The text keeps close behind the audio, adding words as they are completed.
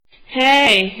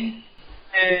Hey,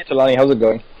 Hey, Talani, how's it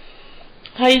going?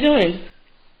 how you doing?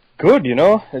 Good,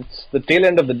 it's the tail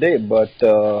end of the day, but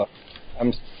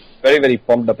I'm very, very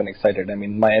pumped up and excited. I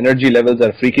mean, my energy levels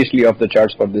are freakishly off the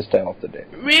charts for this time of the day.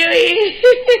 Really?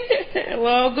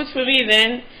 Well, good for me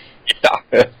then.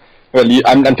 Yeah. Well,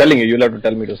 I'm telling you, you'll have to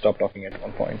tell me to stop talking at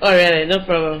one point. Oh, really? No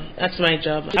problem. That's my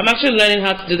job. I'm actually learning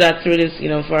how to do that through this,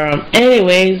 forum.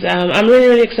 Anyways, I'm really,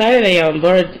 really excited that you're on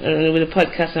board with the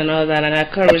podcast and all that, and I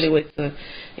can't really wait to,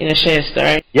 share a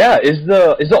story. Yeah, is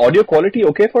the audio quality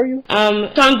okay for you?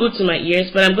 Sound good to my ears,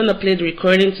 but I'm gonna play the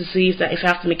recording to see if I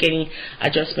have to make any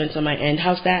adjustments on my end.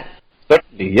 How's that?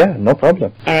 Certainly, yeah, no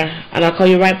problem. Alright, and I'll call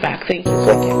you right back. Thank you.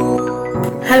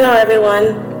 Hello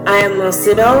everyone, I am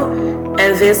Sibyl,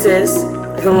 and this is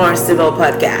the More Sibyl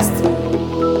Podcast.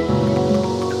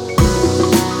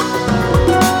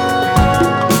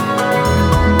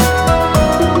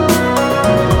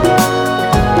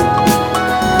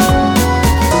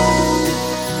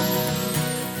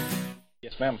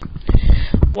 Yes, ma'am.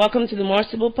 Welcome to the More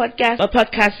Sibyl Podcast, a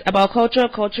podcast about culture,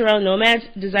 cultural nomads,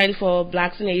 designed for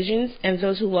Blacks and Asians, and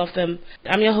those who love them.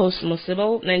 I'm your host, Mo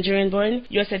Sibyl, Nigerian-born,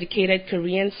 US-educated,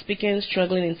 Korean-speaking,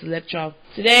 struggling intellectual.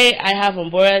 Today, I have on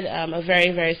board a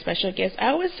very, very special guest. I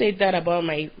always say that about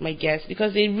my guests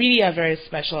because they really are very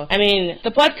special. I mean,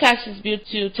 the podcast is built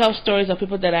to tell stories of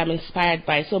people that I'm inspired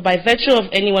by. So by virtue of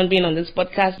anyone being on this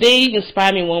podcast, they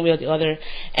inspire me one way or the other.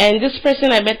 And this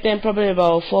person, I met them probably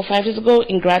about 4 or 5 years ago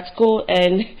in grad school,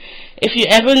 and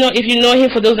if you know him,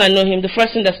 for those that know him, the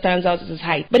first thing that stands out is his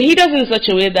height. But he does it in such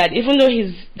a way that even though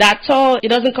he's that tall, it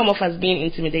doesn't come off as being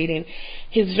intimidating.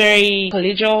 He's very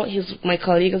collegial. He's my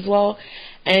colleague as well.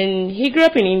 And he grew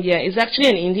up in India. He's actually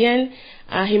an Indian.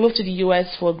 He moved to the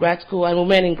US for grad school, and we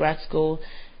met in grad school.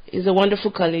 He's a wonderful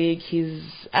colleague.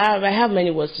 I have many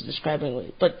words to describe him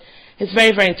with, but he's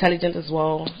very, very intelligent as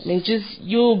well. I mean, just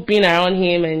you being around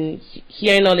him and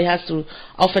hearing all he has to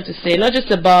offer to say, not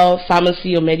just about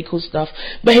pharmacy or medical stuff,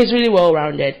 but he's really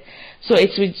well-rounded. So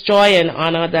it's with joy and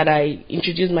honor that I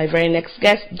introduce my very next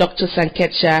guest, Dr.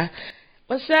 Sanket Shah.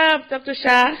 What's up, Dr.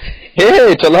 Shah?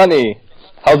 Hey, Talani,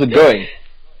 how's it going?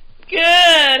 Good.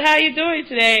 How are you doing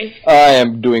today? I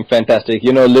am doing fantastic.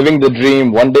 Living the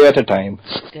dream one day at a time.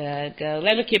 Good, good.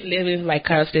 Let me keep living my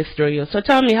carousel through you. So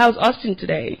tell me, how's Austin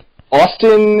today?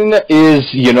 Austin is,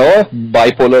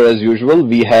 bipolar as usual.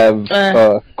 We have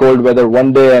cold weather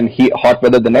one day and hot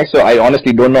weather the next, so I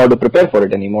honestly don't know how to prepare for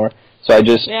it anymore. So I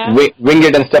just wing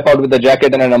it and step out with a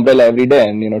jacket and an umbrella every day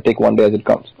and, take one day as it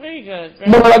comes. Very good.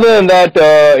 But other than that,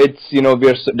 it's,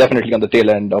 we're definitely on the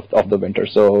tail end of the winter,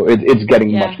 so it's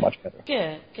getting much, much better.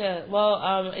 Good, good.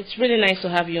 Well, it's really nice to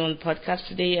have you on the podcast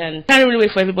today, and I can't really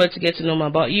wait for everybody to get to know more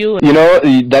about you.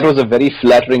 That was a very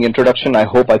flattering introduction. I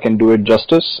hope I can do it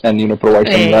justice and,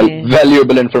 provide some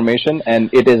valuable information, and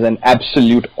it is an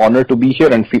absolute honor to be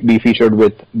here and be featured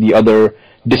with the other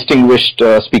distinguished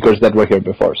speakers that were here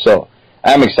before. So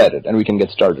I'm excited, and we can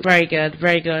get started. Very good,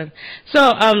 very good.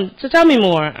 So tell me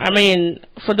more. I mean,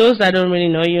 for those that don't really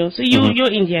know you, so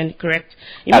you're Indian, correct?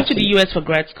 You moved to the US for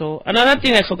grad school. Another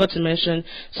thing I forgot to mention,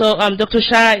 so Dr.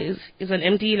 Shah is an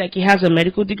MD, like he has a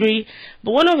medical degree.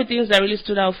 But one of the things that really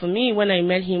stood out for me when I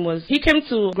met him was he came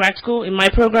to grad school in my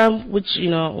program, which,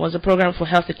 was a program for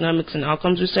health economics and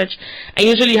outcomes research. I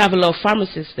usually have a lot of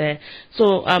pharmacists there.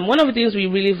 So one of the things we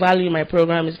really value in my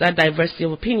program is that diversity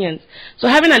of opinions. So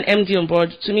having an MD on board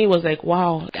to me was like,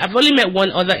 wow. I've only met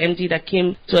one other MD that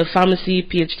came to a pharmacy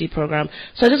PhD program.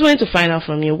 So I just wanted to find out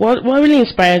from you, what really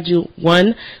inspired you,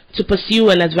 one, to pursue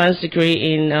an advanced degree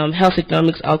in health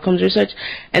economics outcomes research,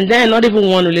 and then not even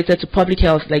one related to public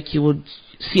health like you would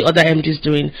see other MDs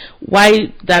doing.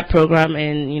 Why that program,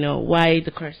 and why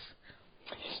the course?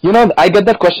 I get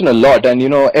that question a lot, and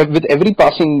with every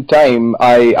passing time,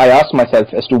 I ask myself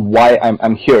as to why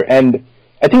I'm here, and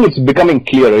I think it's becoming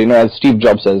clearer, as Steve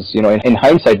Jobs says, in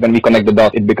hindsight, when we connect the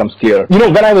dots, it becomes clear.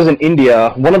 When I was in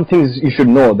India, one of the things you should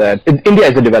know that India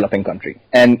is a developing country,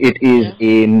 and it is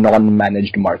a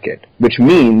non-managed market, which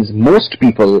means most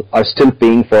people are still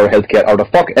paying for healthcare out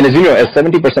of pocket. And as you know, as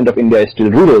 70% of India is still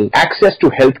rural, access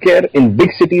to healthcare in big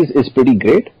cities is pretty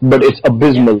great, but it's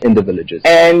abysmal in the villages.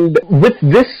 And with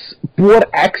this poor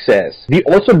access, we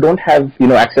also don't have,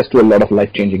 access to a lot of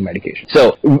life-changing medication.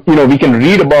 So, we can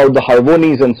read about the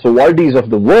Harvonis and Sowardis of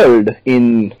the world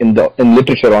in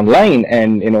literature online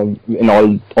and, in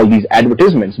all these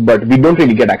advertisements, but we don't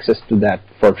really get access to that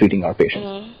for treating our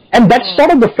patients. And that's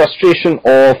sort of the frustration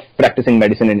of practicing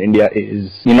medicine in India, is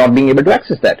you not being able to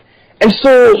access that. And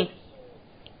so,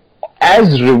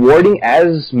 as rewarding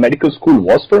as medical school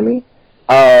was for me,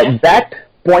 that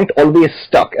point always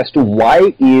stuck as to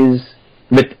why is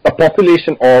with a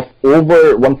population of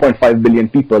over 1.5 billion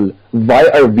people, why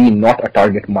are we not a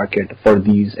target market for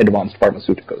these advanced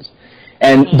pharmaceuticals?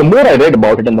 And the more I read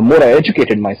about it and the more I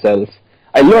educated myself,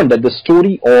 I learned that the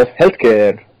story of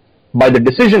healthcare by the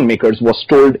decision makers was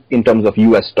told in terms of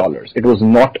US dollars. It was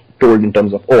not told in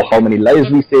terms of, how many lives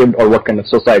we saved or what kind of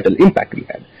societal impact we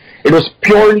had. It was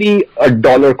purely a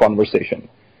dollar conversation.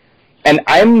 And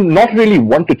I'm not really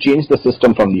one to change the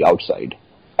system from the outside.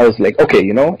 I was like, okay,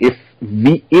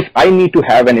 if I need to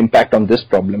have an impact on this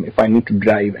problem, if I need to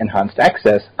drive enhanced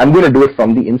access, I'm going to do it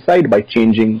from the inside by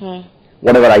changing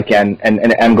whatever I can, and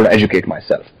I'm going to educate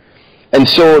myself. And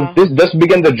so this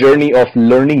began the journey of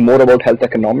learning more about health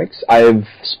economics. I've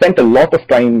spent a lot of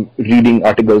time reading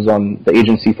articles on the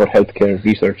Agency for Healthcare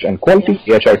Research and Quality,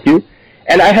 AHRQ,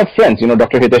 and I have friends,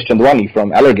 Dr. Hitesh Chandwani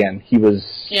from Allergan. He was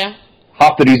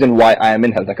half the reason why I am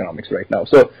in health economics right now.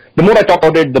 So the more I talk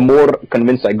about it, the more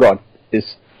convinced I got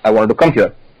is I wanted to come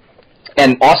here.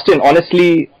 And Austin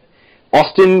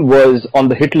was on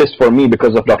the hit list for me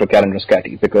because of Dr. Karen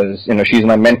Ruscati, because she's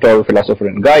my mentor, philosopher,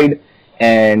 and guide,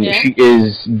 and she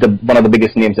is one of the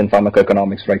biggest names in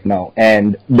pharmacoeconomics right now.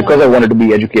 And because I wanted to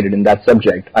be educated in that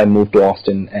subject, I moved to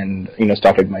Austin and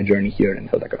started my journey here in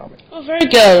health economics. Oh, very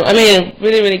good. I mean,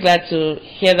 really, really glad to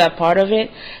hear that part of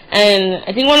it. And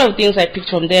I think one of the things I picked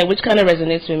from there, which kind of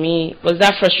resonates with me, was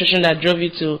that frustration that drove you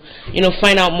to,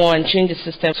 find out more and change the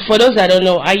system. So for those that don't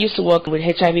know, I used to work with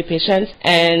HIV patients,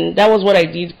 and that was what I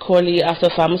did corely after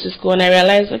pharmacy school. And I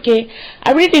realized, okay,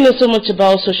 I really didn't know so much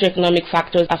about socioeconomic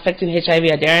factors affecting HIV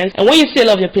adherence. And when you see a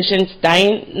lot of your patients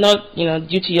dying, not,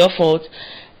 due to your fault,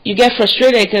 you get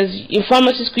frustrated because in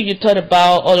pharmacy school you taught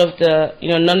about all of the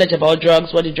knowledge about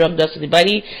drugs, what the drug does to the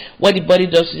body, what the body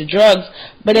does to the drugs,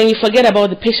 but then you forget about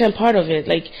the patient part of it,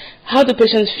 like how the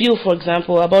patients feel, for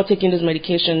example, about taking those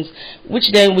medications,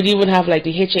 which then would even have like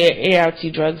the HEOR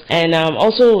drugs, and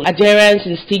also adherence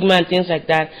and stigma and things like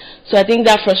that. So I think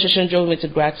that frustration drove me to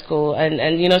grad school, and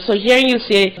so hearing you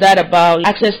say that about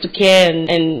access to care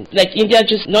and like India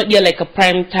just not yet like a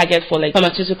prime target for like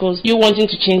pharmaceuticals, you wanting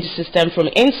to change the system from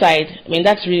inside, I mean,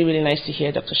 that's really, really nice to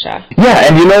hear, Dr. Shah. Yeah,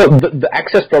 and the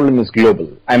access problem is global.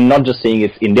 I'm not just saying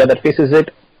it's India that faces it.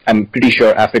 I'm pretty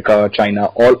sure Africa, China,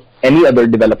 any other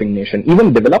developing nation,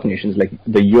 even developed nations like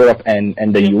the Europe and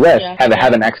the US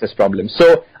have an access problem.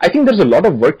 So I think there's a lot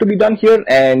of work to be done here,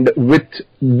 and with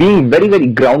being very, very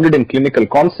grounded in clinical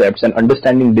concepts and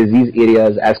understanding disease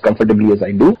areas as comfortably as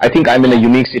I do, I think I'm in a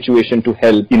unique situation to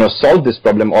help, solve this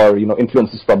problem or,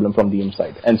 influence this problem from the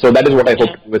inside. And so that is what I hope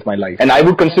to do with my life. And I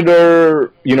would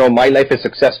consider, my life is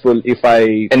successful if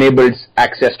I enabled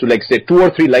access to, like, say, 2 or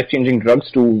 3 life-changing drugs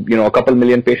to, a couple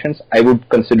million patients. I would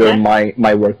consider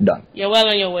my work done. You're well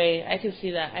on your way. I can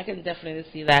see that. I can definitely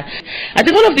see that. I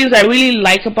think one of the things I really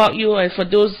like about you, and for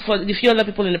the few other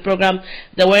people in the program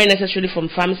that weren't necessarily from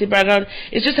pharmacy background,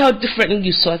 is just how differently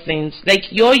you saw things.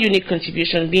 Like your unique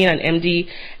contribution, being an MD,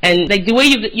 and like the way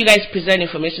you guys present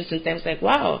information sometimes, like,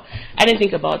 wow, I didn't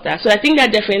think about that. So I think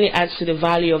that definitely adds to the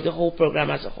value of the whole program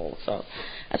as a whole. So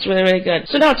that's really, really good.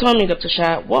 So now tell me, Dr.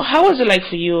 Shah, how was it like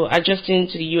for you adjusting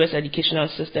to the U.S. educational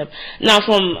system? Now,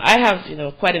 I have,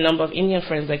 quite a number of Indian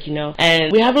friends, like,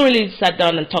 and we haven't really sat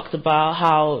down and talked about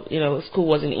how, school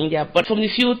was in India. But from the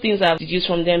few things I've deduced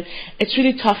from them, it's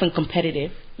really tough and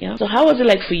competitive. So how was it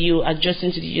like for you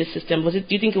adjusting to the U.S. system? Do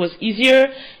you think it was easier?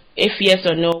 If yes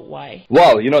or no, why?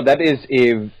 Wow, that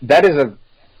is a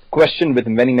question with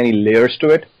many, many layers to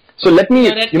it. So let me,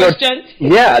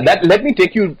 let me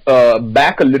take you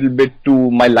back a little bit to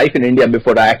my life in India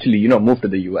before I actually, moved to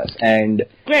the US. And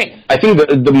great. I think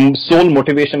the sole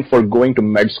motivation for going to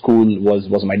med school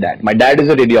was my dad. My dad is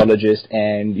a radiologist,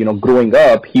 and growing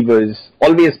up, he was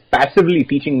always passively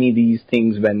teaching me these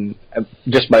things. When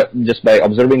just by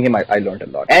observing him, I learned a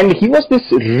lot. And he was this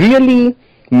really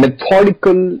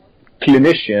methodical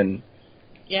clinician.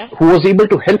 Who was able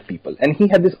to help people, and he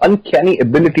had this uncanny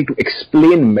ability to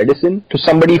explain medicine to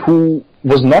somebody who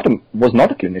was not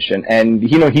a clinician, and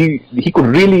he could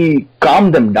really calm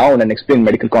them down and explain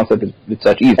medical concepts with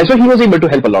such ease. And so he was able to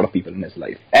help a lot of people in his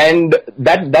life, and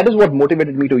that is what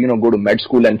motivated me to go to med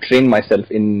school and train myself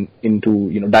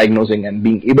into diagnosing and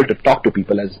being able to talk to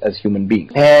people as human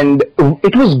beings. And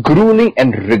it was grueling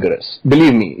and rigorous,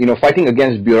 believe me. Fighting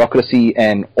against bureaucracy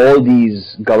and all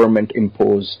these government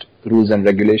imposed rules and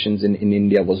regulations in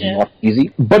India was not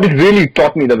easy, but it really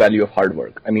taught me the value of hard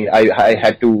work. I mean, I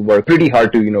had to work pretty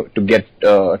hard to get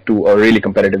to a really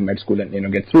competitive med school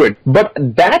and get through it. But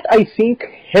that, I think,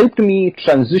 helped me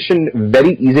transition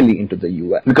very easily into the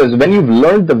US, because when you've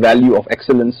learned the value of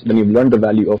excellence, when you've learned the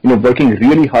value of working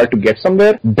really hard to get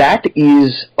somewhere, that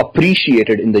is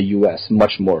appreciated in the US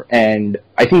much more. And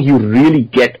I think you really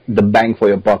get the bang for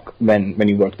your buck when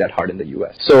you work that hard in the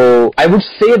US. So I would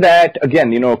say that,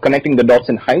 again, connecting the dots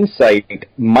in hindsight,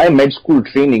 my med school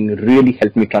training really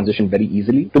helped me transition very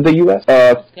easily to the US.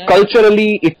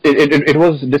 Culturally, it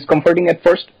was discomforting at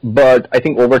first, but I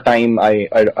think over time I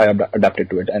adapted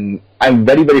to it. And I'm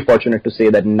very, very fortunate to say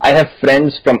that I have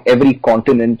friends from every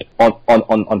continent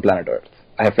on planet Earth.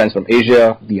 I have friends from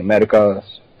Asia, the Americas,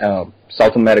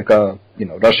 South America,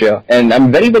 Russia, and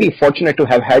I'm very, very fortunate to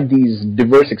have had these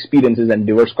diverse experiences and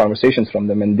diverse conversations from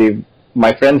them, and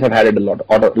my friends have added a lot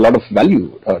of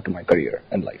value to my career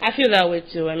and life. I feel that way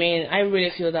too. I mean, I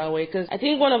really feel that way, because I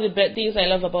think one of the things I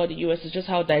love about the US is just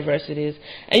how diverse it is.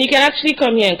 And you can actually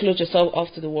come here and close yourself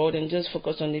off to the world and just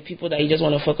focus on the people that you just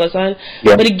want to focus on.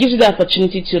 Yeah. But it gives you the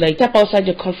opportunity to step outside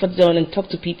your comfort zone and talk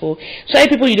to people. So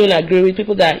people you don't agree with,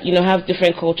 people that have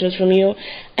different cultures from you.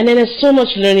 And then there's so much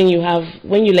learning you have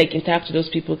when you interact with those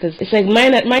people, because it's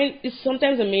mine is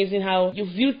sometimes amazing how you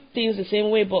view things the same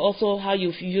way, but also how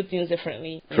you view things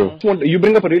differently. True. You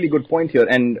bring up a really good point here,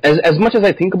 and as much as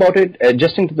I think about it,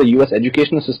 adjusting to the US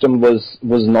educational system was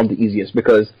not the easiest,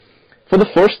 because for the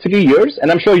first 3 years, and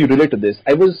I'm sure you relate to this,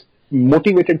 I was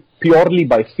motivated purely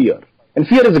by fear. And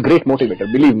fear is a great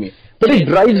motivator, believe me. But it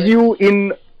drives you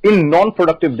in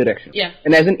non-productive direction. Yeah.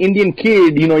 And as an Indian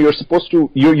kid,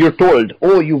 you're told,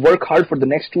 oh, you work hard for the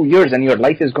next 2 years and your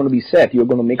life is going to be set. You're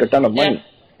going to make a ton of money. Yeah.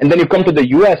 And then you come to the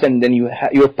US and then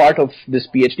you're part of this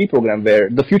PhD program where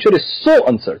the future is so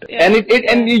uncertain. Yeah.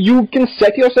 And you can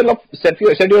set yourself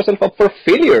up for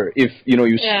failure if,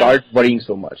 you start worrying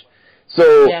so much.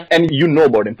 So, and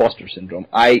about imposter syndrome.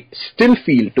 I still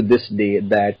feel to this day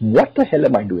that what the hell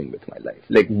am I doing with my life?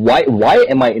 Why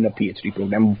am I in a PhD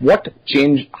program?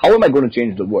 How am I going to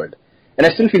change the world? And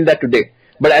I still feel that today.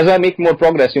 But as I make more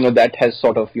progress, that has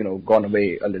sort of, gone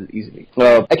away a little easily.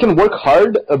 I can work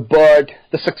hard, but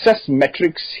the success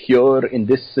metrics here in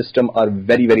this system are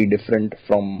very, very different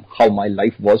from how my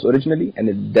life was originally.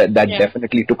 And that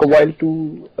definitely took a while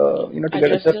to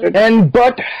get adjusted.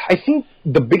 But I think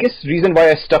the biggest reason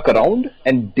why I stuck around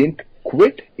and didn't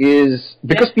quit is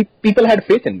because people had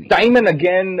faith in me. Time and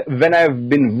again, when I've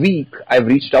been weak, I've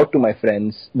reached out to my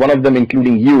friends, one of them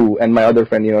including you and my other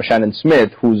friend, Shannon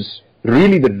Smith, who's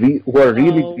really the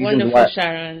reason why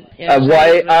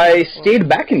I stayed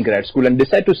back in grad school and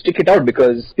decided to stick it out,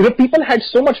 because people had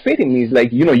so much faith in me.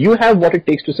 It's you have what it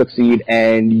takes to succeed,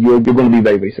 and you're going to be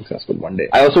very, very successful one day.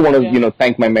 I also want to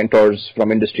thank my mentors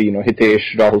from industry,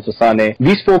 Hitesh, Rahul Sasane.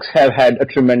 These folks have had a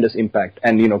tremendous impact,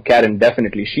 and Karen,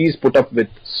 definitely, she's put up with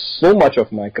so much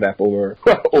of my crap over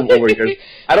years.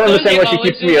 I don't understand why she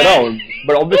keeps me around,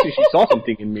 but obviously she saw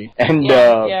something in me, and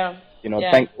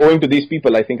owing to these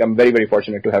people, I think I'm very, very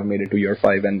fortunate to have made it to year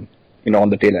 5 and,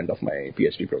 on the tail end of my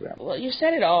PhD program. Well, you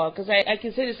said it all, because I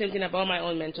can say the same thing about my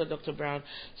own mentor, Dr. Brown.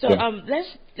 So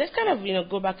let's kind of,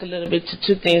 go back a little bit to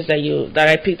 2 things that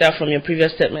I picked up from your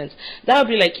previous statements. That would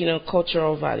be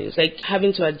cultural values,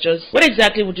 having to adjust. What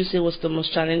exactly would you say was the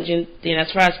most challenging thing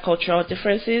as far as cultural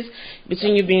differences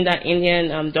between you being that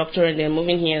Indian doctor and then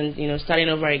moving here and, starting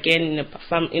over again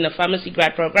in a pharmacy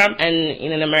grad program and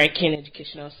in an American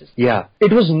educational system? Yeah,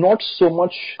 it was not so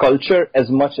much culture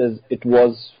as much as it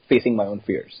was facing my own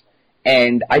fears.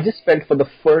 And I just felt for the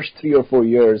first 3 or 4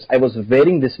 years, I was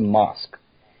wearing this mask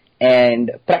and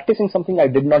practicing something I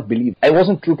did not believe. I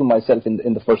wasn't true to myself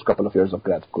in the first couple of years of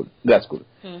grad school.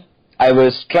 I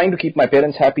was trying to keep my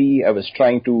parents happy. I was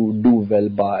trying to do well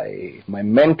by my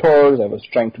mentors. I was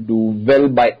trying to do well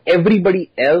by everybody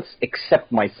else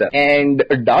except myself. And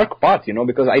a dark path,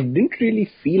 because I didn't really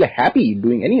feel happy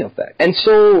doing any of that. And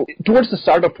so towards the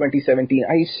start of 2017,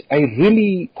 I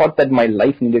really thought that my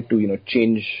life needed to,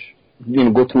 change,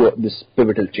 go through this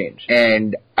pivotal change.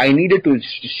 And I needed to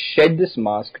shed this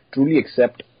mask, truly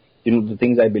accept, the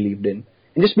things I believed in,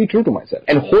 and just be true to myself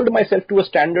and hold myself to a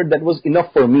standard that was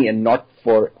enough for me and not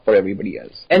for everybody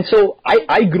else. And so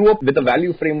I grew up with a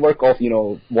value framework of,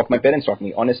 what my parents taught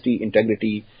me: honesty,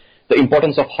 integrity, the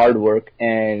importance of hard work,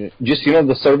 and just,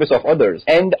 the service of others.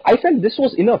 And I felt this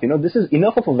was enough. This is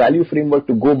enough of a value framework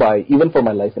to go by, even for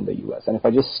my life in the US. And if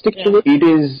I just stick to it,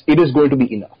 it is going to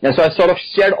be enough. And so I sort of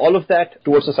shared all of that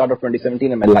towards the start of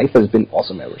 2017, and my life has been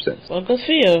awesome ever since. Well, good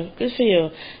for you. Good for you.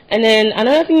 And then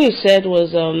another thing you said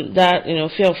was that,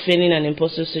 fear of failing and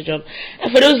imposter syndrome.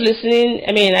 And for those listening,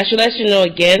 I should let you know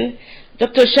again,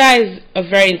 Dr. Shah is a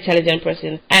very intelligent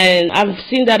person, and I've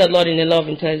seen that a lot in a lot of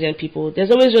intelligent people.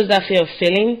 There's always just that fear of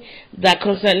failing that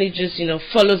constantly just,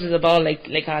 follows us about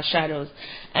like our shadows.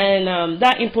 And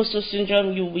that imposter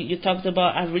syndrome you talked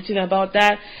about, I've written about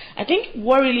that. I think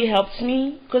what really helps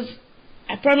me, because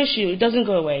I promise you, it doesn't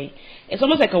go away. It's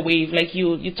almost like a wave, like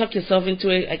you talk yourself into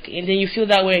it, and then you feel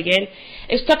that way again.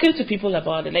 It's talking to people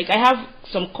about it. Like, I have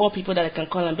some core people that I can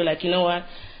call and be like, you know what?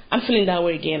 I'm feeling that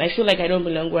way again. I feel like I don't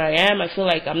belong where I am. I feel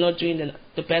like I'm not doing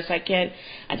the best I can.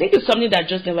 I think it's something that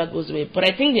just never goes away. But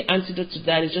I think the antidote to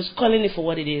that is just calling it for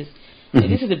what it is.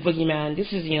 Mm-hmm. This is the boogeyman. This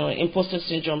is, imposter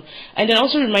syndrome. And then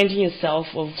also reminding yourself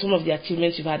of some of the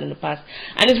achievements you've had in the past.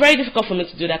 And it's very difficult for me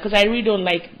to do that because I really don't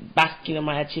like basking on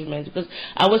my achievements, because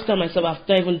I always tell myself I've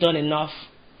not even done enough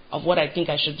of what I think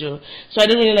I should do. So I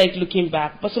don't really like looking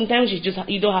back. But sometimes you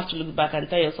don't have to look back and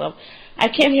tell yourself, I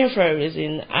came here for a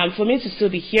reason. For me to still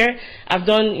be here, I've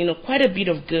done, quite a bit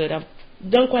of good. I've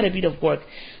done quite a bit of work.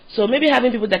 So maybe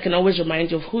having people that can always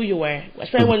remind you of who you were,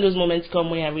 especially when those moments come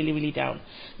when you're really, really down.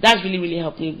 That's really, really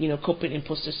helped me, cope with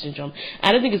imposter syndrome.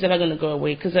 I don't think it's ever going to go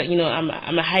away because, I'm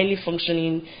a highly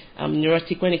functioning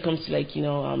neurotic when it comes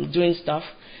to, doing stuff.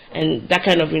 And that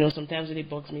kind of, sometimes really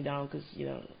bogs me down because,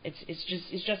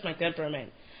 it's just my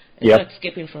temperament. It's not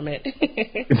escaping from it.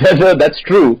 That's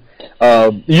true.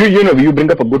 You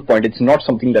bring up a good point. It's not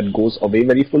something that goes away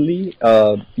very fully.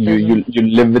 You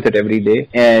live with it every day,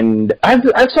 and I've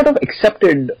sort of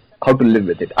accepted how to live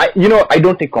with it. I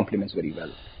don't take compliments very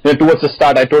well. Towards the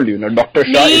start, I told you, Dr.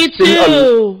 Shah is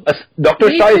still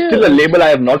a label I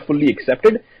have not fully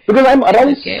accepted, because I'm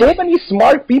around so many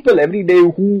smart people every day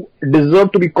who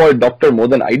deserve to be called doctor more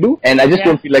than I do, and I just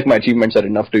don't feel like my achievements are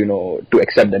enough to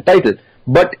accept that title.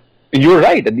 But you're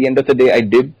right. At the end of the day, I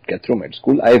did get through med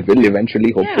school. I will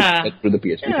eventually hopefully get through the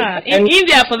PhD. Yeah, in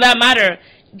India, for that matter.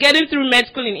 Getting through med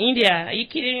school in India. Are you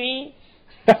kidding me?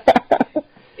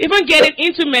 Even getting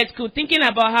into med school, thinking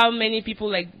about how many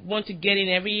people want to get in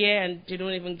every year and they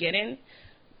don't even get in.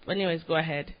 But anyways, go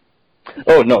ahead.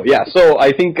 Oh, no, yeah. So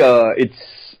I think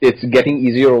it's getting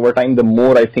easier over time. The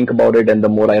more I think about it and the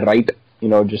more I write,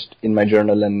 just in my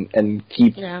journal and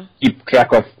keep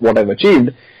track of what I've achieved,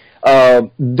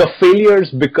 the failures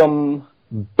become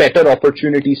better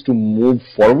opportunities to move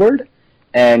forward,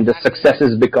 and the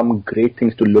successes become great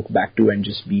things to look back to and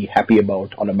just be happy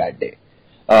about on a bad day.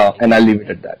 And I'll leave it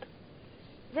at that.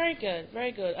 Very good,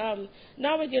 very good.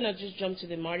 Now we're going to just jump to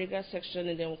the Mardi Gras section,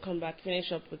 and then we'll come back,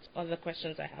 finish up with other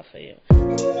questions I have for you.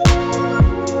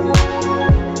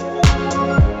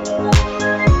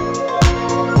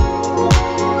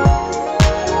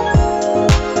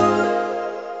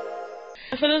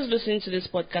 For those listening to this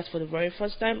podcast for the very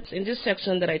first time, in this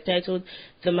section that I titled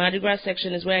the Mardi Gras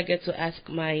section is where I get to ask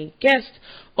my guests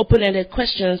open-ended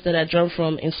questions that are drawn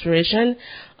from inspiration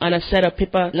on a set of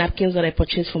paper napkins that I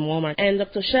purchased from Walmart. And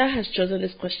Dr. Shah has chosen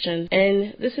this question,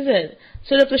 and this is it.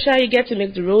 So, Dr. Shah, you get to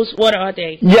make the rules. What are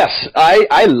they? Yes,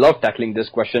 I love tackling this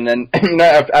question, and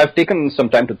I've taken some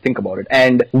time to think about it.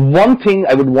 And one thing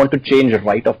I would want to change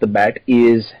right off the bat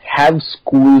is have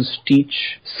schools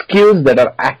teach skills that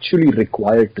are actually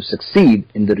required to succeed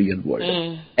in the real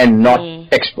world and not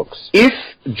textbooks. If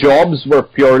jobs were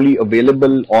purely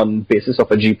available on basis of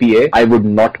a GPA, I would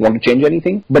not want to change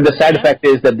anything. But the sad fact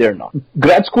is that they're not.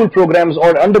 Grad school programs,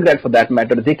 or undergrad for that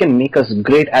matter, they can make us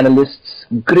great analysts,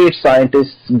 great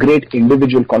scientists, great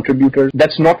individual contributors.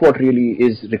 That's not what really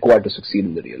is required to succeed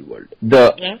in the real world.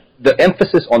 The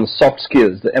emphasis on soft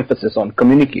skills, the emphasis on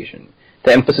communication,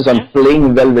 the emphasis on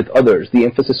playing well with others, the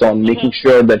emphasis on making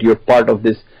sure that you're part of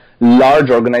this large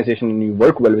organization and you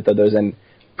work well with others and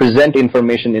present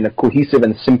information in a cohesive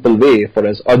and simple way for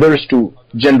us others to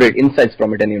generate insights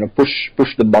from it and push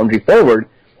the boundary forward.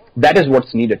 That is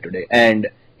what's needed today. And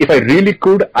if I really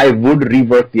could, I would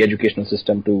rework the educational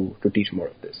system to teach more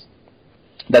of this.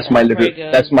 That's my little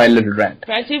rant.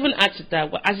 Right, to even add to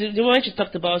that, as the moment you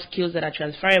talked about skills that are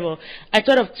transferable, I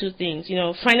thought of two things.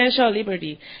 Financial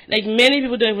liberty. Like, many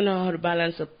people don't even know how to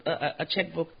balance a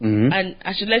checkbook. And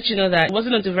I should let you know that it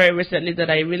wasn't until very recently that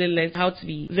I really learned how to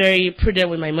be very prudent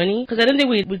with my money, because I don't think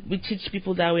we teach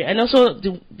people that way. And also,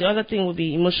 the other thing would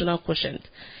be emotional quotient.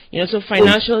 So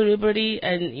financial liberty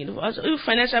and also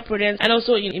financial prudence, and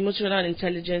also emotional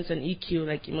intelligence and EQ,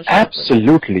 like emotional.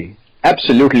 Absolutely.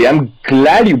 Absolutely. I'm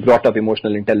glad you brought up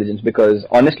emotional intelligence because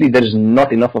honestly, there is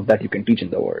not enough of that you can teach in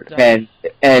the world. Exactly.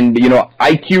 And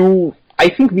IQ, I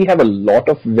think we have a lot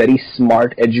of very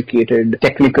smart, educated,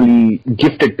 technically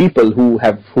gifted people who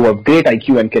have great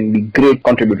IQ and can be great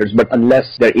contributors, but unless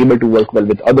they're able to work well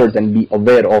with others and be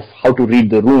aware of how to read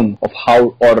the room, of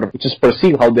how, or just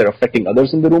perceive how they're affecting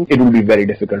others in the room, it will be very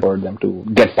difficult for them to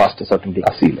get past a certain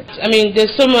glass ceiling. I mean,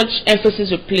 there's so much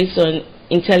emphasis we place on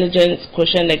intelligence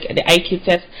quotient, like the IQ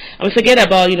test, and we forget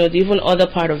about, the even other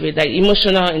part of it, like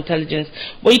emotional intelligence,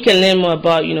 where you can learn more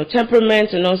about, temperament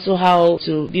and also how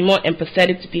to be more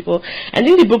empathetic to people. I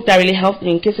think the book that really helped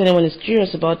me, in case anyone is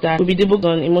curious about that, would be the book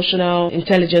on emotional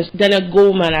intelligence, Daniel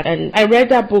Goleman, and I read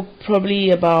that book probably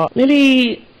about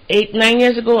maybe 8-9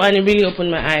 years ago, and it really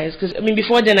opened my eyes, because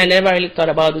before then I never really thought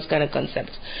about this kind of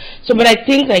concept. So, but I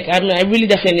think I really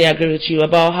definitely agree with you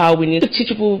about how we need to teach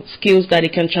people skills that they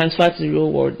can transfer to the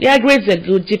real world. Yeah, grades are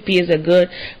good, GPAs are good,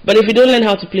 but if you don't learn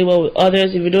how to play well with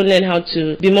others, if you don't learn how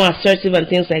to be more assertive and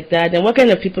things like that, then what kind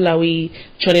of people are we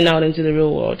churning out into the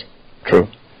real world? True,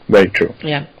 very true.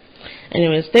 Yeah.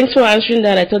 Anyways, thanks for answering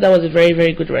that. I thought that was a very,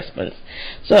 very good response.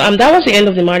 So that was the end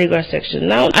of the Mardi Gras section.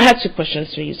 Now, I had 2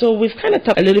 questions for you. So we've kind of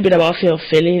talked a little bit about fear of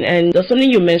failing, and there's something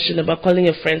you mentioned about calling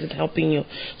your friends and helping you.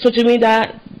 So to me,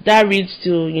 that reads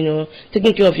to,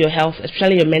 taking care of your health,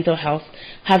 especially your mental health,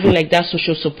 having like that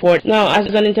social support. Now,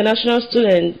 as an international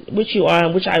student, which you are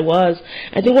and which I was,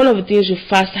 I think one of the things you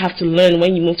first have to learn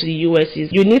when you move to the US is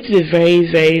you need to be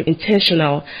very, very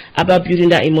intentional about building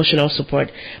that emotional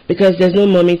support, because there's no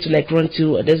mommy to like run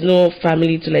to, there's no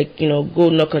family to like, go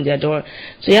knock on their door.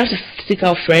 So you have to seek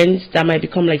out friends that might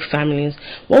become like families.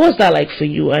 What was that like for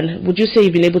you? And would you say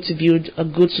you've been able to build a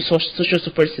good social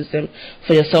support system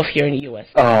for yourself here in the US?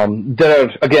 There are,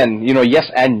 again,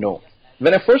 yes and no.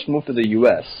 When I first moved to the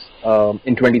US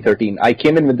in 2013, I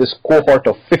came in with this cohort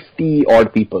of 50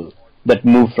 odd people that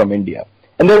moved from India.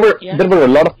 And there were a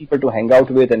lot of people to hang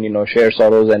out with and, share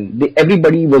sorrows, and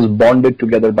everybody was bonded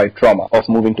together by trauma of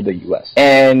moving to the US.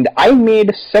 And I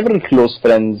made several close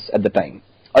friends at the time.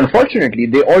 Unfortunately,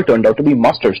 they all turned out to be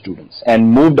master's students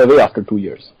and moved away after 2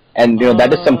 years. And,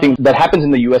 that is something that happens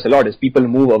in the US a lot, is people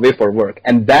move away for work.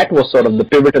 And that was sort of the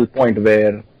pivotal point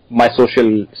where my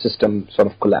social system sort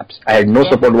of collapsed. I had no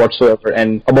support whatsoever,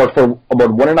 and for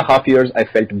about 1.5 years, I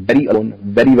felt very alone,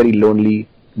 very, very lonely,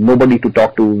 nobody to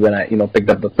talk to when I, picked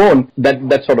up the phone.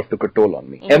 That sort of took a toll on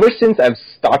me. Ever since I've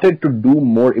started to do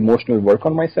more emotional work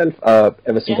on myself,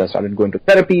 ever since I started going to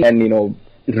therapy and,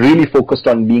 really focused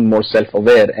on being more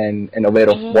self-aware and aware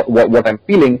of what I'm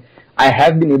feeling, I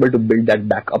have been able to build that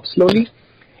back up slowly.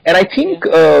 And I think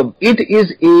it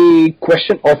is a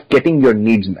question of getting your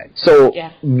needs met. So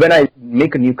when I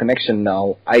make a new connection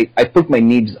now, I put my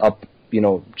needs up,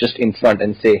 just in front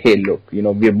and say, hey, look,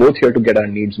 we're both here to get our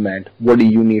needs met. What do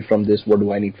you need from this? What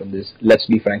do I need from this? Let's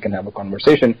be frank and have a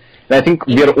conversation. And I think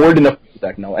we are old enough to do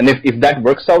that now. And if that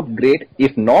works out, great.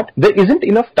 If not, there isn't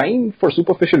enough time for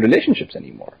superficial relationships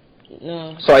anymore.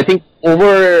 No. So I think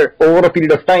over a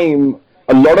period of time,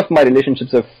 a lot of my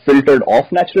relationships have filtered off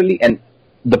naturally, and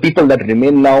the people that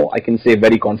remain now, I can say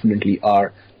very confidently,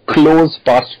 are close,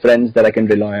 fast friends that I can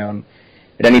rely on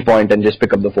at any point and just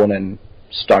pick up the phone and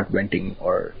start venting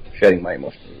or sharing my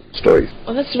emotional stories.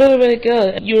 Oh, that's really, really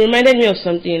good. You reminded me of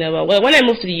something about, when I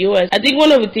moved to the US, I think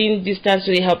one of the things distance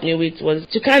really helped me with was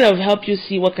to kind of help you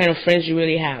see what kind of friends you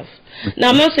really have. Now,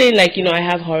 I'm not saying like, I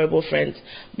have horrible friends,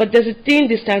 but there's a thing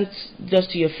distance does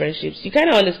to your friendships. You kind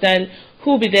of understand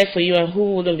who will be there for you and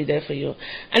who wouldn't be there for you.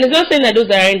 And it's not saying that those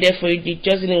that aren't there for you, they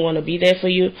just didn't want to be there for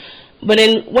you. But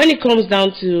then when it comes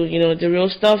down to, the real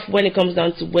stuff, when it comes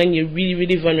down to when you're really,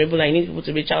 really vulnerable and you need people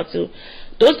to reach out to,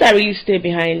 those that really stay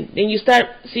behind, then you start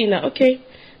seeing that, okay,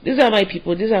 these are my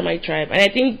people, these are my tribe. And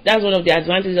I think that's one of the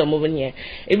advantages of moving here.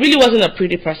 It really wasn't a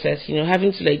pretty process,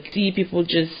 having to like see people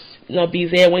just not be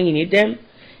there when you need them.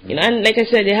 And like I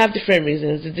said, they have different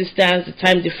reasons, the distance, the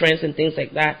time difference and things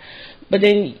like that. But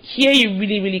then here you're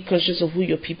really, really conscious of who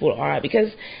your people are,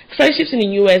 because friendships in the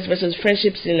US versus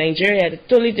friendships in Nigeria are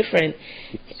totally different.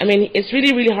 I mean, it's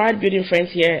really, really hard building friends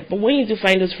here, but when you do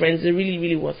find those friends, they're really,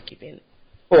 really worth keeping.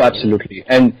 Oh, absolutely.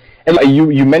 And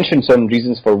you mentioned some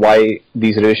reasons for why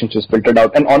these relationships filtered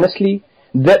out, and honestly,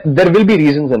 there will be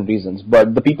reasons and reasons,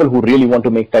 but the people who really want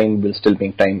to make time will still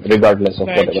make time regardless of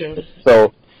Very whatever. true.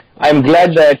 So I'm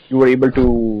glad that you were able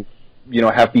to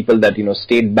have people that,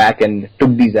 stayed back and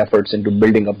took these efforts into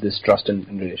building up this trust and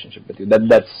relationship with you.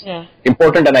 That's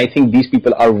important, and I think these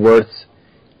people are worth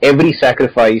every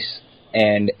sacrifice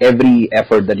and every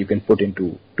effort that you can put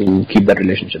into to keep that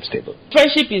relationship stable.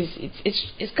 Friendship is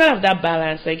it's kind of that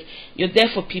balance. Like, you're there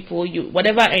for people. You,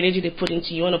 whatever energy they put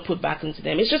into you, want to put back into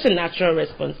them. It's just a natural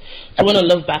response to want to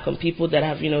love back on people that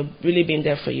have, really been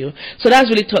there for you. So that's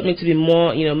really taught me to be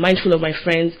more, mindful of my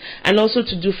friends, and also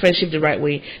to do friendship the right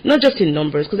way, not just in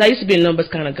numbers. Because I used to be a numbers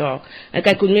kind of girl. Like,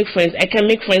 I can make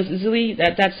friends easily.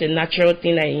 That's a natural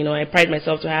thing that I pride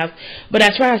myself to have. But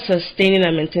as far as sustaining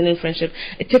and maintaining friendship,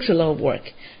 it takes a lot of work.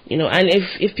 And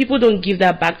if people don't give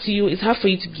that back to you, it's hard for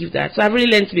you to give that. So I've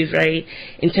really learned to be very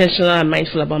intentional and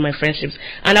mindful about my friendships.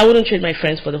 And I wouldn't trade my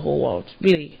friends for the whole world,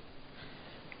 really.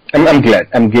 I'm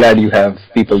glad you have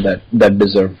people that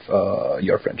deserve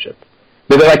your friendship.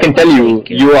 Because I can tell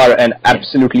you are an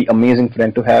absolutely amazing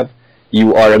friend to have.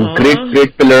 You are a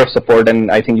great pillar of support, and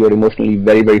I think you're emotionally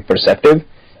very, very perceptive.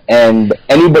 And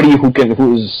anybody who can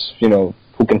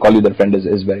call you their friend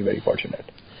is very, very fortunate.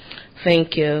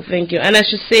 Thank you. And I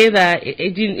should say that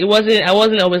I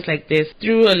wasn't always like this.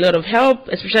 Through a lot of help,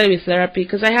 especially with therapy,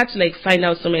 because I had to find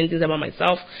out so many things about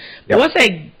myself. But once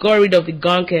I got rid of the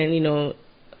gunk and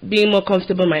being more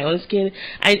comfortable in my own skin,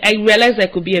 I realized I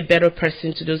could be a better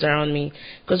person to those around me.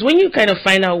 Because when you kind of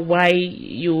find out why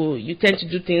you tend to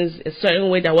do things a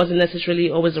certain way that wasn't necessarily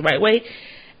always the right way,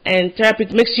 and therapy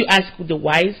makes you ask the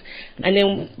whys,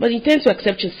 but you tend to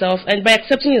accept yourself, and by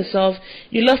accepting yourself,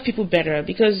 you love people better,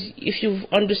 because if you've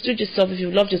understood yourself, if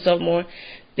you've loved yourself more,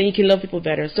 then you can love people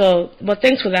better. So, but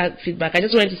thanks for that feedback. I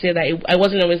just wanted to say that I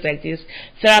wasn't always like this.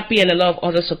 Therapy and a lot of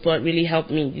other support really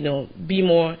helped me, be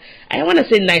more, I don't want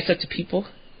to say nicer to people.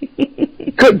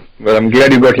 Good. Well, I'm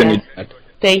glad you got your needs met.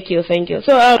 Thank you.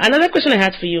 So another question I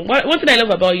had for you. One thing I love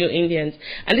about you Indians,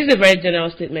 and this is a very general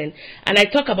statement, and I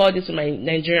talk about this with my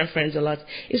Nigerian friends a lot,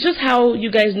 it's just how you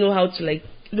guys know how to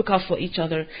look out for each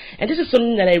other. And this is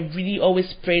something that I really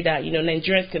always pray that,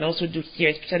 Nigerians can also do here,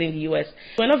 especially in the US.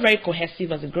 We're not very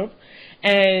cohesive as a group.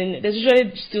 And there's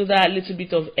usually still that little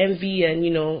bit of envy and,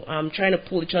 trying to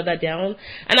pull each other down.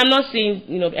 And I'm not saying,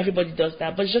 everybody does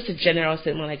that, but it's just a general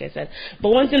statement, like I said. But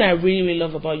one thing I really, really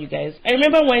love about you guys, I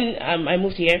remember when I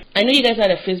moved here, I know you guys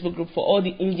had a Facebook group for all the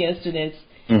Indian students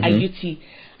at UT.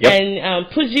 Yep. And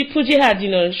Pooji had,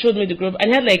 showed me the group,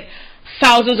 and had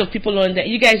thousands of people on there.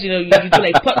 You guys, you do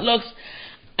potlucks.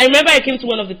 I remember I came to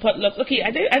one of the potlucks. Okay,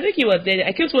 I think you were there.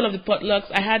 I came to one of the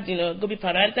potlucks. I had, gobi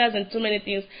parantas and so many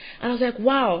things. And I was like,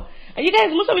 wow. And you guys,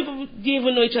 most of the people didn't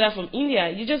even know each other from India.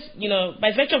 You just,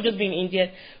 by virtue of just being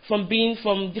Indian, from being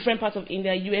from different parts of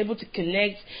India, you were able to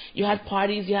connect. You had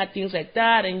parties, you had things like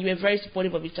that, and you were very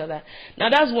supportive of each other. Now,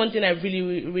 that's one thing I really,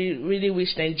 really, really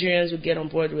wish Nigerians would get on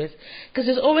board with. Because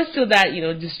there's always still that,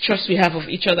 distrust we have of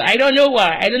each other. I don't know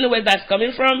why. I don't know where that's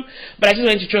coming from, but I just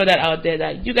wanted to throw that out there,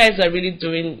 that you guys are really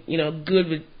doing, good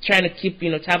with trying to keep,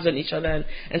 tabs on each other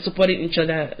and supporting each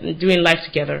other and doing life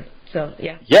together. So,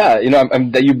 yeah. Yeah,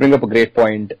 you bring up a great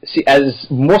point. See, as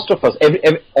most of us,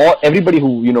 everybody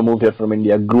who, moved here from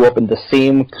India grew up in the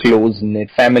same close-knit,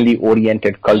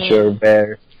 family-oriented culture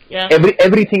where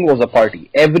everything was a party.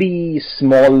 Every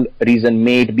small reason,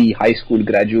 may it be high school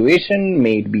graduation,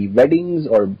 may it be weddings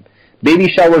or baby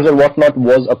showers or whatnot,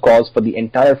 was a cause for the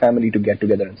entire family to get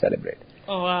together and celebrate.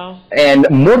 Oh, wow. And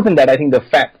more than that, I think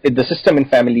the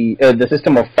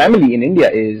system of family in India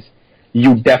is,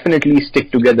 you definitely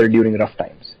stick together during rough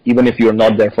times. Even if you're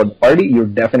not there for the party, you're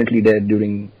definitely there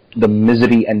during the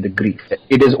misery and the grief.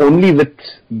 It is only with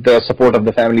the support of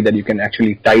the family that you can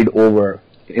actually tide over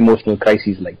emotional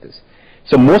crises like this.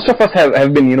 So most of us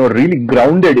have been, really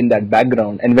grounded in that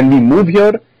background. And when we move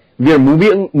here, we are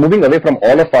moving away from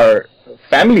all of our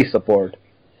family support,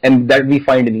 and that we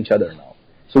find in each other now.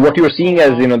 So what you're seeing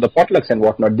as, the potlucks and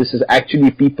whatnot, this is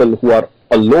actually people who are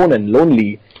alone and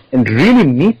lonely and really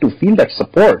need to feel that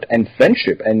support and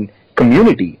friendship and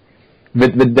community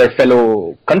with their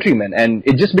fellow countrymen. And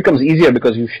it just becomes easier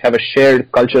because you have a shared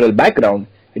cultural background.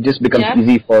 It just becomes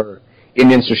easy for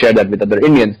Indians to share that with other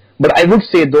Indians. But I would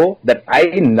say, though, that I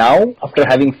now, after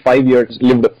having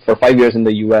lived for 5 years in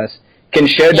the US, can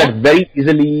share that very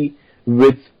easily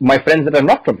with my friends that are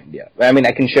not from India. I mean,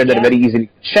 I can share that very easily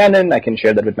with Shannon, I can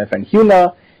share that with my friend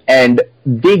Huna, and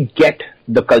they get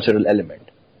the cultural element.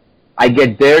 I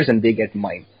get theirs and they get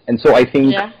mine. And so I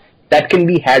think that can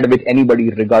be had with anybody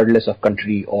regardless of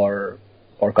country or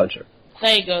culture.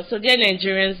 There you go. So dear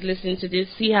Nigerians listening to this,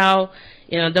 see how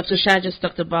Dr. Shah just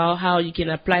talked about how you can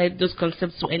apply those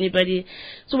concepts to anybody.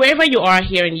 So wherever you are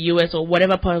here in the US or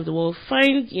whatever part of the world,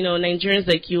 find Nigerians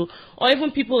like you or even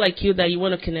people like you that you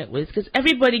want to connect with, because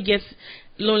everybody gets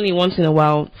lonely once in a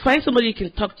while. Find somebody you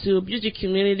can talk to, build your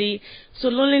community. So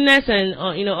loneliness and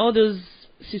all those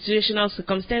situational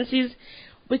circumstances,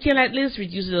 we can at least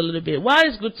reduce it a little bit. While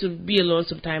it's good to be alone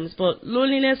sometimes, but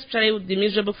loneliness, especially with the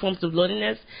miserable forms of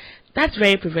loneliness, that's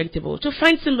very preventable. To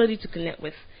find somebody to connect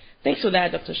with. Thanks for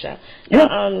that, Dr. Shah. Yeah.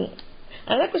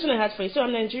 Another question I had for you. So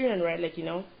I'm Nigerian, right?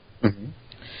 Mm-hmm.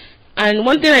 And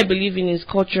one thing I believe in is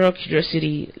cultural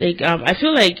curiosity. I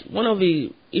feel like one of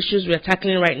the issues we're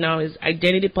tackling right now is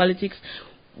identity politics,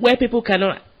 where people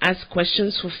cannot ask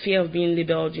questions for fear of being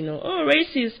labeled, oh,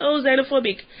 racist, oh,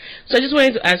 xenophobic. So I just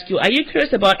wanted to ask you, are you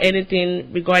curious about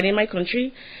anything regarding my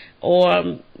country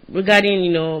or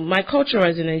regarding, my culture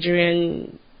as a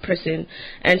Nigerian person?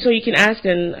 And so you can ask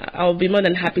and I'll be more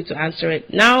than happy to answer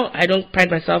it. Now, I don't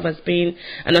pride myself as being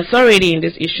an authority in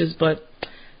these issues, but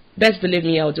best believe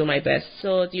me, I'll do my best.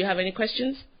 So do you have any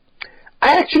questions?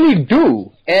 I actually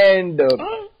do. And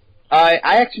I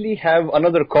actually have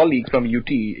another colleague from UT,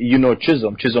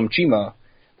 Chisom Chimah,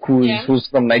 who's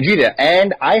from Nigeria.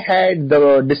 And I had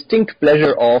the distinct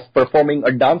pleasure of performing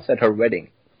a dance at her wedding.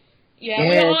 Yeah,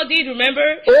 we all did,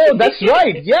 remember? Oh, that's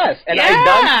right, yes. And I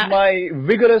danced my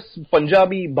vigorous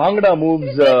Punjabi Bhangra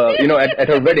moves, at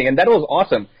her wedding. And that was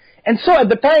awesome. And so at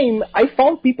the time, I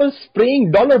found people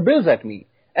spraying dollar bills at me.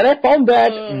 And I found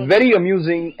that very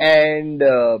amusing, and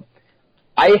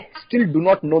I still do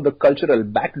not know the cultural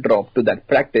backdrop to that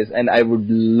practice, and I would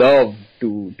love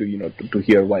to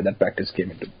hear why that practice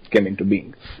came into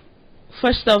being.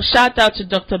 First off, shout out to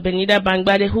Dr. Benita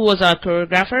Bangbade, who was our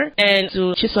choreographer, and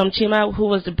to Chisom Chimah, who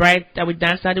was the bride that we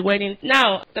danced at the wedding.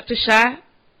 Now, Dr. Shah,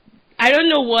 I don't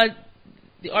know what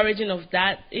the origin of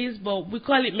that is, but we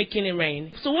call it making it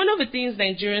rain. So one of the things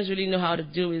Nigerians really know how to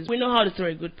do is we know how to throw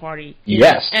a good party.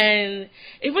 Yes. And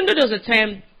even though there was a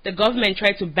time the government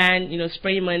tried to ban,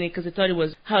 spraying money because they thought it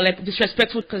was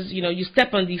disrespectful because, you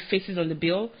step on the faces on the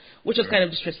bill, which was kind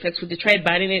of disrespectful. They tried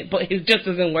banning it, but it just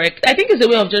doesn't work. I think it's a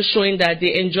way of just showing that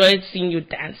they enjoyed seeing you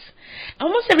dance.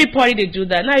 Almost every party they do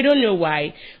that. Now, I don't know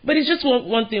why, but it's just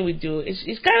one thing we do.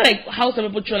 It's kind of like how some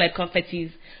people throw like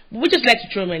confettis. We just like to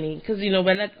throw money because,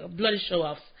 we're like bloody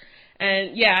show-offs.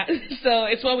 And, yeah, so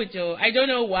it's what we do. I don't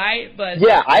know why, but...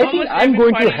 Yeah, I think I'm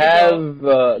going to have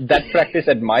that practice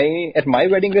at my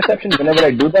wedding reception whenever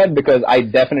I do that, because I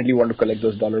definitely want to collect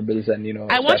those dollar bills and,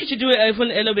 I want you to do it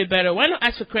even a little bit better. Why not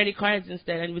ask for credit cards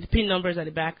instead and with PIN numbers at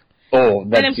the back? Oh,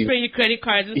 that's Let them spray your credit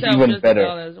cards instead of just better.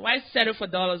 dollars. Why settle for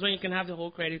dollars when you can have the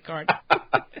whole credit card?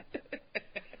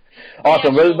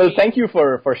 Awesome. Well, thank you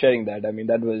for sharing that. I mean,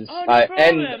 that was...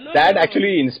 that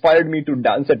actually inspired me to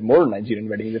dance at more Nigerian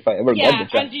weddings if I ever got the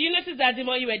chance. And do you notice that the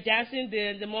more you were dancing,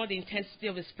 the more the intensity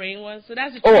of the spraying was? So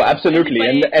that's the truth. Oh,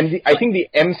 absolutely. I think the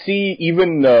MC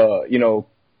even,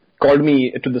 called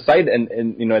me to the side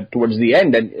and towards the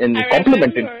end and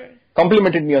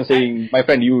complimented me on saying, my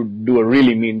friend, you do a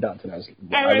really mean dance. And I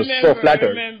was so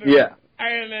flattered. I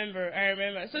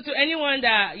remember. So to anyone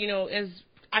that, is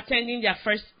attending their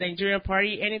first Nigerian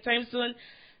party anytime soon,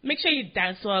 make sure you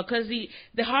dance well, because the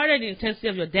harder the intensity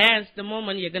of your dance, the more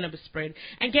money you're going to be spread.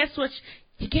 And guess what?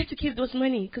 You get to keep those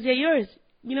money because they're yours,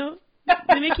 They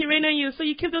make it rain on you, so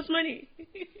you keep those money.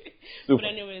 But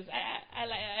anyways,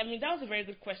 I mean, that was a very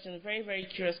good question, very, very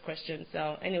curious question.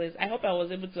 So anyways, I hope I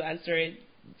was able to answer it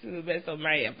to the best of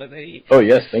my ability. Oh,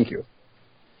 yes, thank you.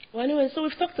 Well, anyway, so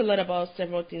we've talked a lot about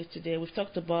several things today. We've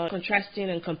talked about contrasting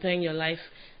and comparing your life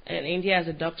in India as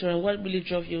a doctor and what really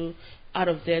drove you out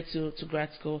of there to grad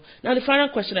school. Now, the final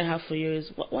question I have for you is,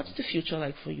 what's the future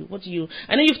like for you?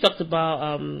 I know you've talked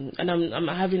about, and I'm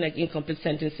having like incomplete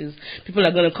sentences. People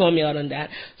are going to call me out on that.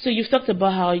 So you've talked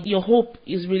about how your hope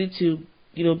is really to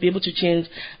be able to change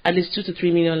at least 2 to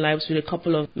 3 million lives with a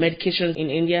couple of medications in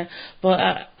India. But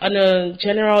on a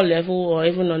general level or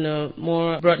even on a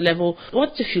more broad level,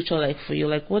 what's the future like for you?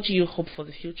 Like, what do you hope for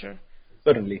the future?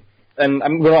 Certainly. And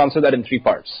I'm going to answer that in 3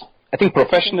 parts. I think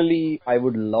professionally, I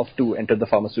would love to enter the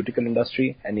pharmaceutical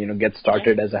industry and, get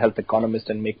started as a health economist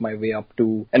and make my way up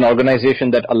to an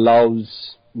organization that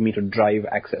allows me to drive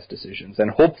access decisions.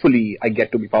 And hopefully I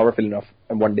get to be powerful enough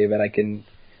one day where I can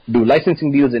do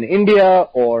licensing deals in India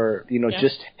or,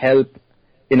 just help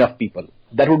enough people.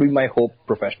 That would be my hope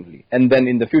professionally. And then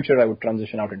in the future, I would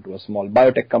transition out into a small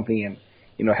biotech company and,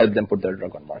 help them put their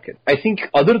drug on market. I think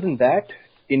other than that,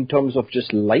 in terms of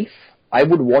just life, I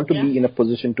would want to be in a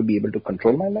position to be able to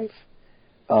control my life.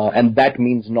 And that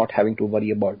means not having to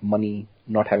worry about money,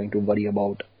 not having to worry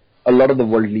about a lot of the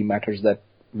worldly matters that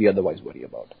we otherwise worry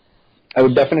about. I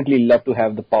would definitely love to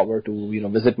have the power to,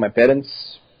 visit my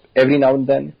parents every now and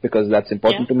then, because that's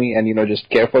important to me, and, just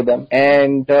care for them.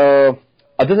 And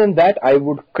other than that, I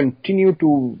would continue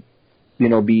to,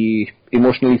 be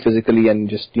emotionally, physically, and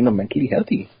just, mentally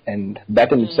healthy. And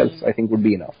that in itself, I think, would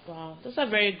be enough. Wow, those are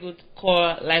very good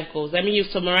core life goals. I mean, you've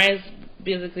summarized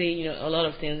basically, a lot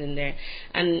of things in there.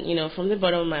 And, from the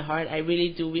bottom of my heart, I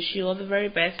really do wish you all the very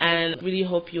best and really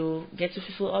hope you get to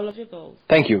fulfill all of your goals.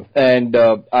 Thank you. And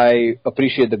I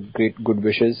appreciate the great good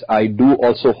wishes. I do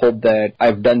also hope that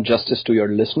I've done justice to your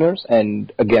listeners.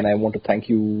 And again, I want to thank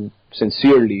you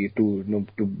sincerely to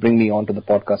bring me onto the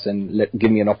podcast and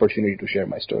give me an opportunity to share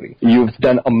my story. You've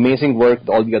done amazing work.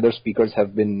 All the other speakers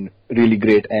have been really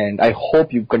great. And I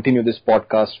hope you continue this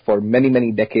podcast for many,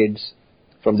 many decades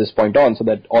from this point on, so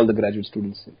that all the graduate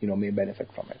students, may benefit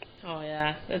from it. Oh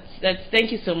yeah, that's.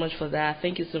 Thank you so much for that.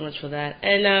 Thank you so much for that.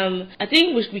 And I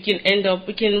think we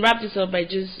can wrap this up by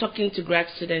just talking to grad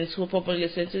students who probably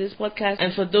listen to this podcast,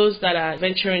 and for those that are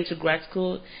venturing to grad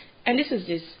school. And this is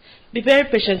this: be very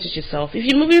patient with yourself. If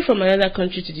you're moving from another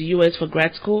country to the U.S. for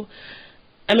grad school,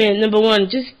 number one,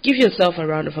 just give yourself a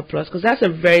round of applause, because that's a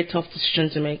very tough decision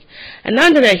to make. And now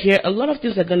that I hear, a lot of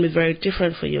things are going to be very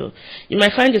different for you. You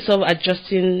might find yourself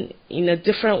adjusting in a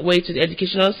different way to the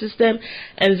educational system,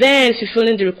 and then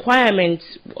fulfilling the requirements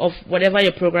of whatever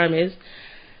your program is.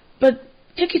 But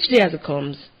take each day as it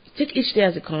comes. Take each day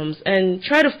as it comes, and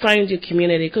try to find your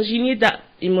community, because you need that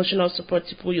emotional support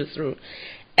to pull you through,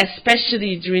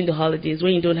 especially during the holidays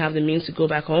when you don't have the means to go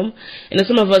back home.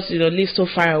 Some of us, live so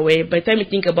far away. By the time you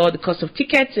think about the cost of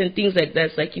tickets and things like that,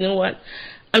 it's like, you know what,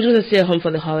 I'm just going to stay at home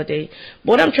for the holiday.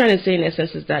 But what I'm trying to say in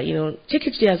essence is that, take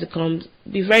each day as it comes.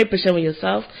 Be very patient with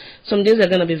yourself. Some days are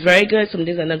going to be very good. Some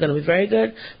days are not going to be very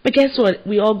good. But guess what?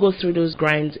 We all go through those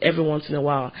grinds every once in a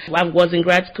while. I was in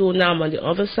grad school. Now I'm on the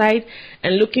other side.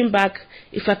 And looking back,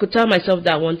 if I could tell myself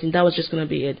that one thing, that was just going to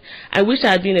be it. I wish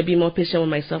I had been a bit more patient with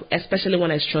myself, especially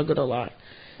when I struggled a lot.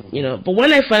 But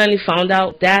when I finally found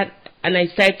out that, and I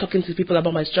started talking to people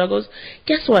about my struggles,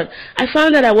 guess what? I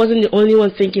found that I wasn't the only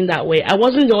one thinking that way. I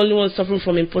wasn't the only one suffering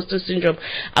from imposter syndrome.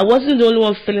 I wasn't the only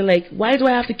one feeling like, why do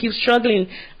I have to keep struggling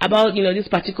about, this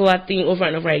particular thing over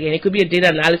and over again? It could be a data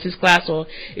analysis class, or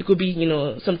it could be,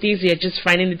 some things you're just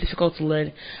finding it difficult to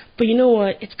learn. But you know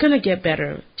what? It's going to get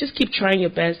better. Just keep trying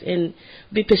your best and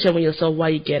be patient with yourself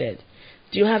while you get it.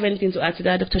 Do you have anything to add to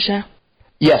that, Dr. Shah?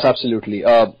 Yes, absolutely.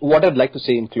 What I'd like to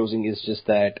say in closing is just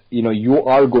that, you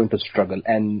are going to struggle,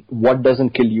 and what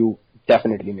doesn't kill you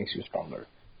definitely makes you stronger.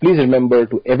 Please remember,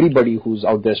 to everybody who's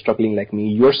out there struggling like me,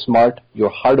 you're smart,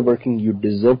 you're hardworking, you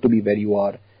deserve to be where you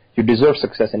are, you deserve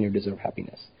success, and you deserve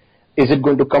happiness. Is it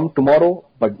going to come tomorrow?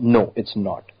 But no, it's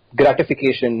not.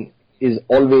 Gratification is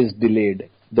always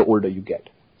delayed the older you get.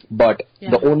 But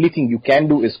the only thing you can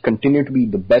do is continue to be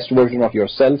the best version of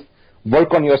yourself.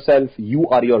 Work on yourself, you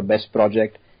are your best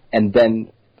project, and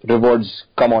then rewards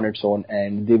come on its own,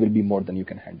 and they will be more than you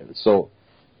can handle. So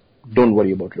don't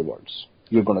worry about rewards.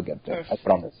 You're going to get there, I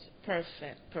promise.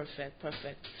 Perfect.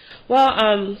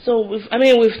 Well, so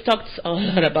we've talked a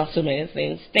lot about so many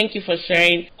things. Thank you for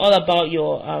sharing all about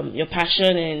your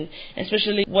passion, and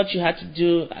especially what you had to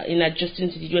do in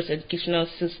adjusting to the U.S. educational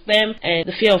system, and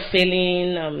the fear of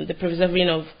failing, the preserving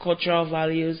of cultural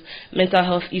values, mental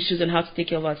health issues, and how to take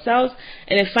care of ourselves.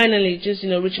 And then finally, just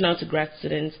reaching out to grad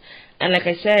students. And like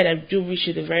I said, I do wish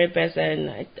you the very best, and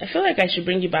I feel like I should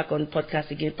bring you back on the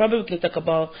podcast again. Probably we can talk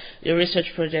about your research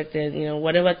project and,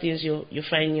 whatever things you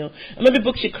find new. Or maybe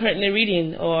books you're currently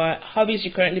reading or hobbies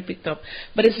you currently picked up.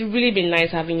 But it's really been nice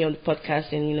having you on the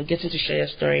podcast and, getting to share your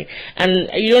story. And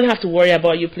you don't have to worry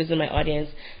about you pleasing my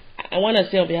audience. I want to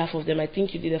say on behalf of them, I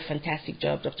think you did a fantastic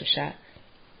job, Dr. Shah.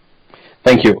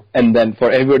 Thank you. And then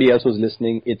for everybody else who's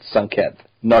listening, it's Sanket,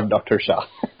 not Dr. Shah.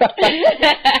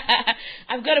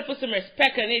 I've got to put some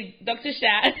respect on it, Dr.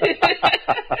 Shah.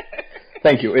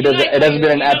 Thank you. It has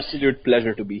been an absolute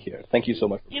pleasure to be here. Thank you so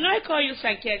much. I call you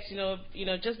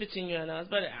Sanket, just between you and us,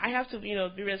 but I have to,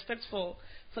 be respectful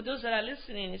for those that are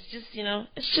listening. It's just,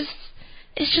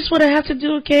 it's just what I have to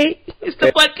do, okay? It's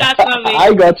the podcast, mommy.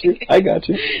 I got you. All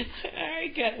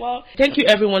right, good. Well, thank you,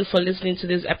 everyone, for listening to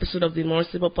this episode of the More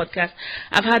Stable Podcast.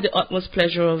 I've had the utmost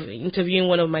pleasure of interviewing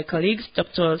one of my colleagues,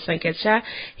 Dr. Sanket Shah.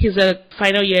 He's a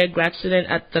final year grad student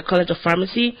at the College of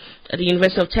Pharmacy at the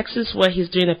University of Texas, where he's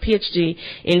doing a PhD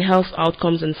in health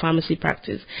outcomes and pharmacy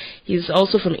practice. He's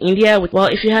also from India. Well,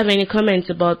 if you have any comments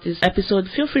about this episode,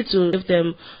 feel free to leave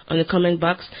them on the comment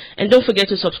box. And don't forget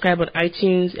to subscribe on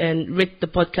iTunes and rate the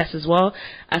podcast as well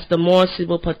as the More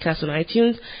Stable Podcast on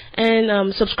iTunes.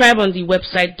 And subscribe on the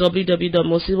website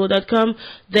www.morestable.com.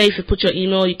 There, if you put your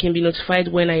email, you can be notified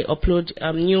when I upload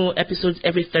new episodes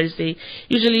every Thursday,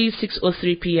 usually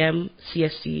 6:03 p.m.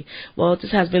 CST. Well,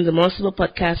 this has been the More Stable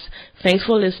Podcast. Thanks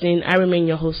for listening. I remain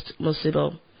your host,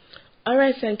 Mosibo. All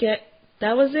right, Sanket,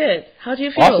 that was it. How do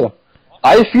you feel? Awesome.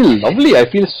 I feel lovely. I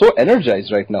feel so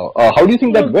energized right now. How do you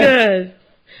think that went? Good.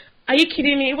 Are you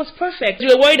kidding me? It was perfect.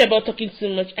 You were worried about talking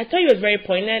too much. I thought you were very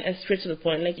poignant and straight to the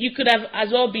point. Like, you could have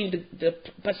as well been the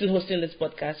person hosting this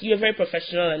podcast. You were very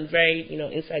professional and very,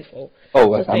 insightful.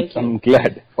 Oh, so I'm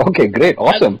glad. Okay, great.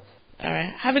 Awesome. All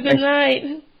right. Have a good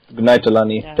night. Good night,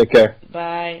 Alani. Yeah. Take care.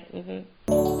 Bye.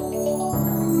 Mm-hmm.